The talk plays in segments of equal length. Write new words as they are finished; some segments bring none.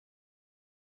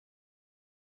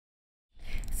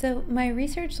So my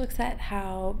research looks at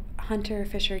how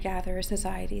hunter-fisher-gatherer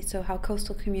societies, so how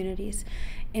coastal communities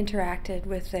interacted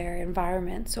with their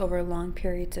environments over long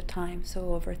periods of time,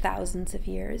 so over thousands of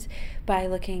years, by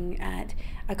looking at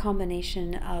a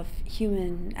combination of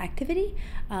human activity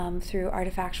through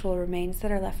artifactual remains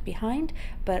that are left behind,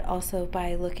 but also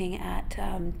by looking at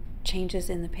changes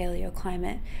in the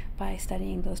paleoclimate by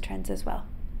studying those trends as well.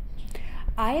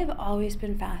 I have always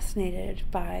been fascinated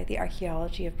by the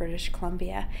archaeology of British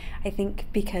Columbia. I think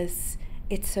because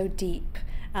it's so deep.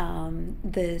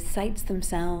 The sites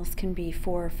themselves can be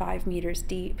 4 or 5 meters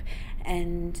deep,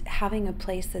 and having a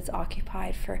place that's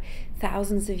occupied for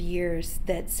thousands of years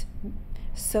that's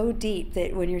so deep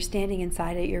that when you're standing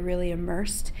inside it, you're really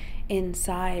immersed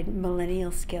inside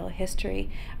millennial scale history.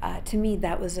 To me,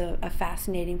 that was a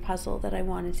fascinating puzzle that I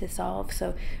wanted to solve.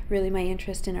 So really my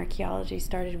interest in archaeology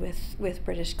started with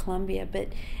British Columbia, but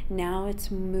now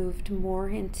it's moved more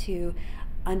into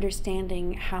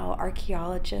understanding how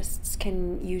archaeologists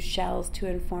can use shells to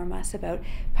inform us about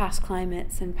past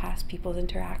climates and past people's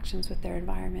interactions with their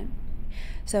environment.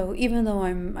 So even though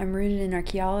I'm rooted in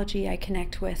archaeology, I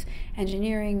connect with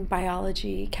engineering,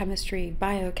 biology, chemistry,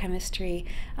 biochemistry,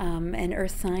 and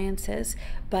earth sciences.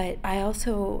 But I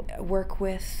also work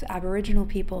with Aboriginal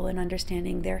people in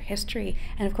understanding their history.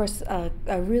 And of course, a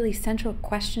really central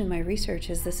question in my research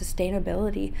is the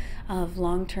sustainability of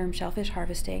long-term shellfish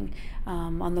harvesting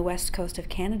on the west coast of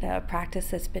Canada, a practice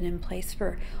that's been in place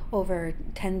for over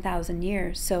 10,000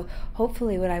 years. So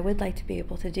hopefully what I would like to be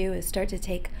able to do is start to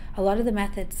take a lot of the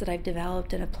methods that I've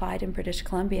developed and applied in British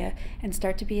Columbia and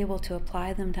start to be able to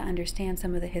apply them to understand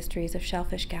some of the histories of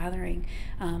shellfish gathering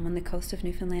on the coast of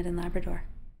Newfoundland and Labrador.